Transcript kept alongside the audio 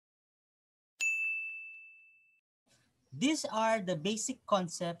These are the basic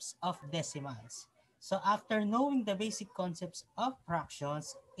concepts of decimals. So after knowing the basic concepts of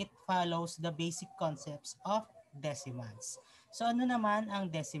fractions, it follows the basic concepts of decimals. So ano naman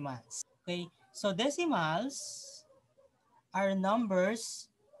ang decimals? Okay, so decimals are numbers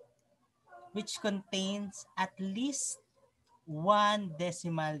which contains at least one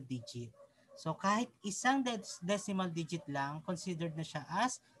decimal digit. So kahit isang decimal digit lang, considered na siya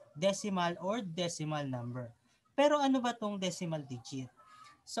as decimal or decimal number. Pero ano ba tong decimal digit?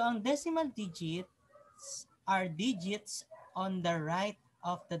 So ang decimal digits are digits on the right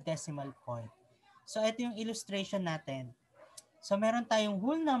of the decimal point. So ito yung illustration natin. So meron tayong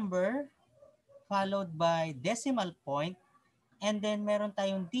whole number followed by decimal point, and then meron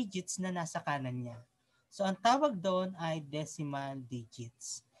tayong digits na nasa kanan niya. So ang tawag doon ay decimal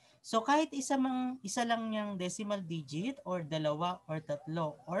digits. So kahit isa lang yung decimal digit or dalawa or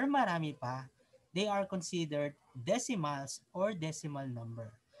tatlo or marami pa, they are considered decimals or decimal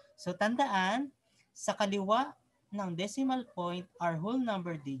number. So tandaan, sa kaliwa ng decimal point are whole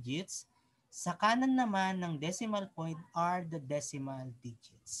number digits, sa kanan naman ng decimal point are the decimal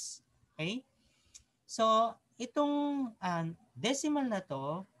digits. Okay? So, itong decimal na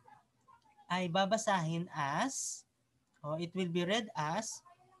to ay babasahin as, it will be read as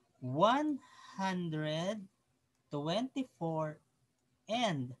 124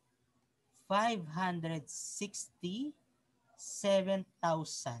 and 567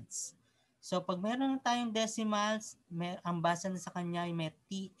 thousandths. So, pag meron tayong decimals, ang basa na sa kanya ay may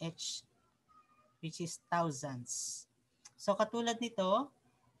TH, which is thousands. So, katulad nito,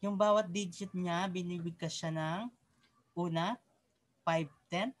 yung bawat digit niya, binibigkas siya ng una,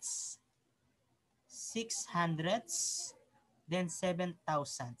 5/10, 600ths, then 7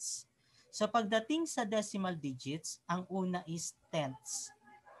 thousandths. So pagdating sa decimal digits, ang una is tenths,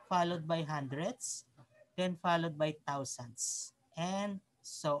 followed by hundredths, then followed by thousands, and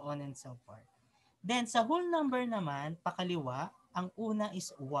so on and so forth. Then sa whole number naman, pakaliwa, ang una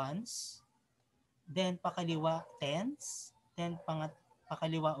is ones, then pakaliwa tens, then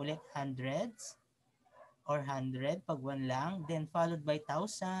pakaliwa ulit hundreds, or 100 pag 1 lang, then followed by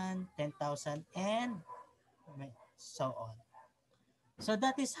 1,000, 10,000, and so on. So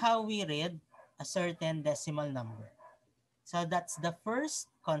that is how we read a certain decimal number. So that's the first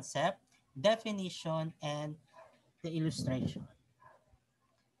concept, definition, and the illustration.